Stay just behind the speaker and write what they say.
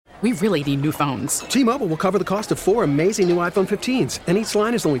We really need new phones. T-Mobile will cover the cost of 4 amazing new iPhone 15s, and each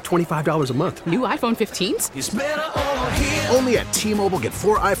line is only $25 a month. New iPhone 15s? It's better over here. Only at T-Mobile, get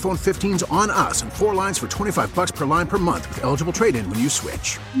 4 iPhone 15s on us and 4 lines for $25 per line per month with eligible trade-in when you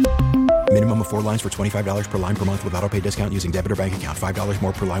switch. Minimum of 4 lines for $25 per line per month with autopay discount using debit or bank account. $5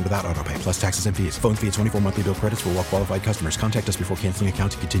 more per line without autopay, plus taxes and fees. Phone fee at 24 monthly bill credits for well-qualified customers. Contact us before canceling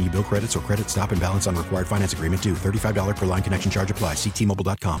account to continue bill credits or credit stop and balance on required finance agreement due. $35 per line connection charge applies. See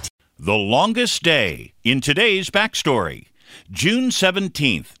T-Mobile.com. The longest day in today's backstory. June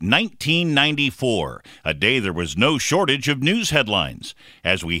 17th, 1994, a day there was no shortage of news headlines,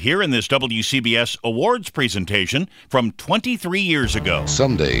 as we hear in this WCBS Awards presentation from 23 years ago.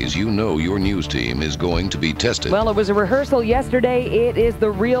 Some days you know your news team is going to be tested. Well, it was a rehearsal yesterday. It is the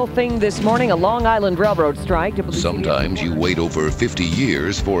real thing this morning, a Long Island Railroad strike. Sometimes you wait over 50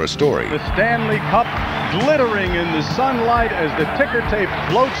 years for a story. The Stanley Cup glittering in the sunlight as the ticker tape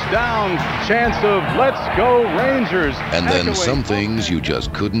floats down. Chance of let's go Rangers. And then some things you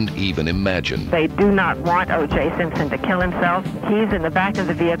just couldn't even imagine. They do not want O.J. Simpson to kill himself. He's in the back of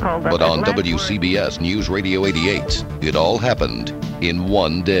the vehicle. But on WCBS News Radio 88, it all happened in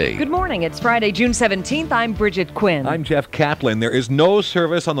one day. Good morning. It's Friday, June 17th. I'm Bridget Quinn. I'm Jeff Kaplan. There is no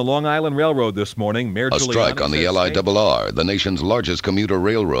service on the Long Island Railroad this morning. Mayor A strike on the LIRR, the nation's largest commuter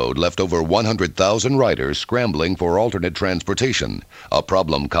railroad, left over 100,000 riders scrambling for alternate transportation. A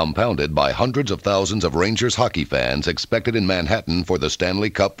problem compounded by hundreds of thousands of Rangers hockey fans expected in Manhattan for the Stanley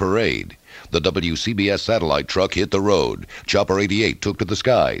Cup parade. The WCBS satellite truck hit the road. Chopper 88 took to the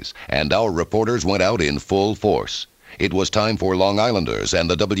skies, and our reporters went out in full force. It was time for Long Islanders and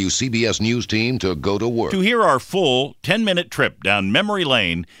the WCBS News team to go to work. To hear our full 10-minute trip down memory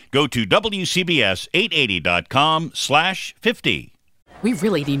lane, go to WCBS880.com/50. We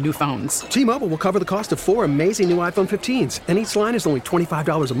really need new phones. T-Mobile will cover the cost of 4 amazing new iPhone 15s, and each line is only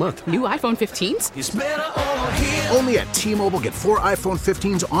 $25 a month. New iPhone 15s? It's better over here. Only at T-Mobile, get 4 iPhone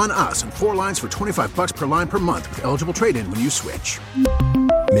 15s on us and 4 lines for $25 per line per month with eligible trade-in when you switch.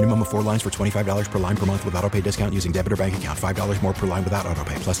 Minimum of 4 lines for $25 per line per month with autopay discount using debit or bank account. $5 more per line without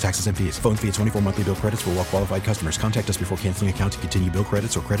autopay, plus taxes and fees. Phone fee at 24 monthly bill credits for well-qualified customers. Contact us before canceling account to continue bill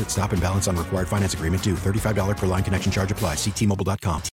credits or credit stop and balance on required finance agreement due. $35 per line connection charge applies. See T-Mobile.com.